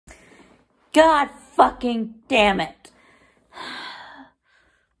God fucking damn it.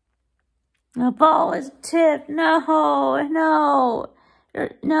 The ball is tipped. No, no.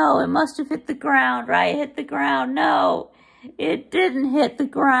 No, it must have hit the ground, right? Hit the ground. No, it didn't hit the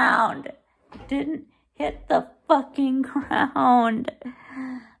ground. It didn't hit the fucking ground.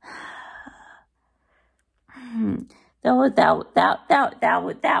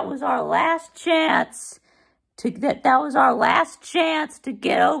 That was our last chance that was our last chance to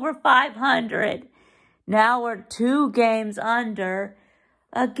get over 500. Now we're 2 games under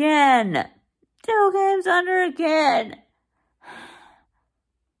again. 2 games under again.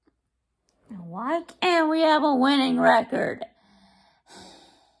 Why can't we have a winning record?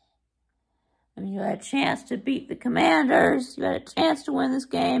 I mean, you had a chance to beat the Commanders. You had a chance to win this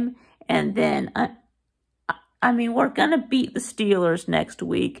game. And then, I mean, we're going to beat the Steelers next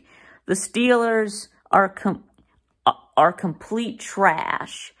week. The Steelers are complete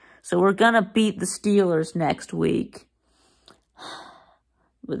trash. So we're going to beat the Steelers next week.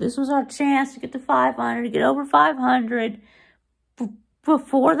 But this was our chance to get to 500, to get over 500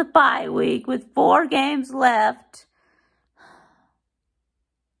 before the bye week with 4 games left.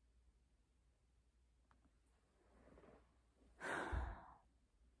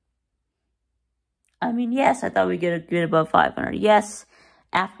 I mean, yes, I thought we'd get above 500. Yes,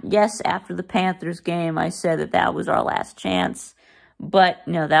 after the Panthers game, I said that was our last chance. But,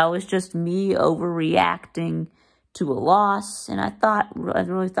 no, that was just me overreacting to a loss. And I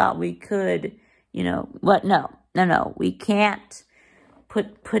really thought we could, but no, we can't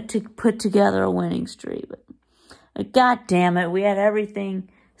put together a winning streak. But God damn it, we had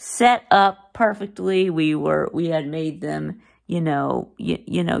everything set up perfectly. We had made them,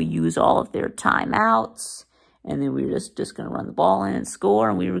 use all of their timeouts, and then we were just going to run the ball in and score,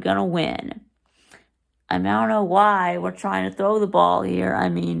 and we were going to win. I mean, I don't know why we're trying to throw the ball here. I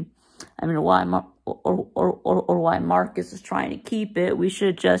mean, why why Marcus is trying to keep it. We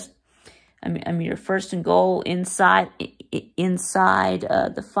should just, you're 1st and goal inside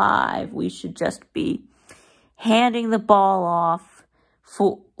the 5. We should just be handing the ball off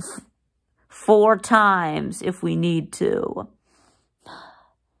 4 times if we need to.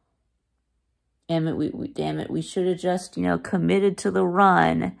 Damn it, we should have just, committed to the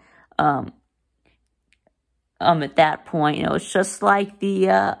run. At that point, it's just like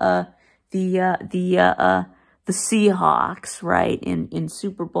the Seahawks, right? In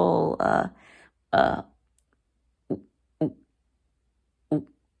Super Bowl,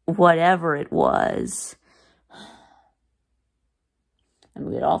 whatever it was. And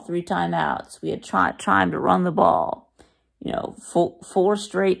we had all 3 timeouts. We had time to run the ball. 4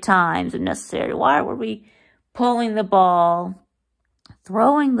 straight times if necessary. Why were we pulling the ball,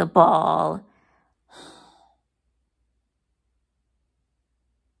 throwing the ball?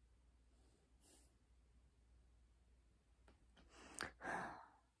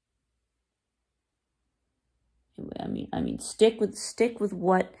 I mean, stick with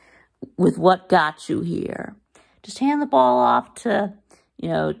what got you here. Just hand the ball off to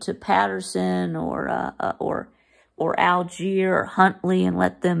Patterson or Algier or Huntley and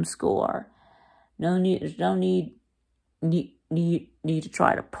let them score. There's no need to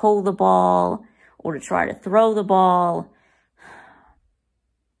try to pull the ball or to try to throw the ball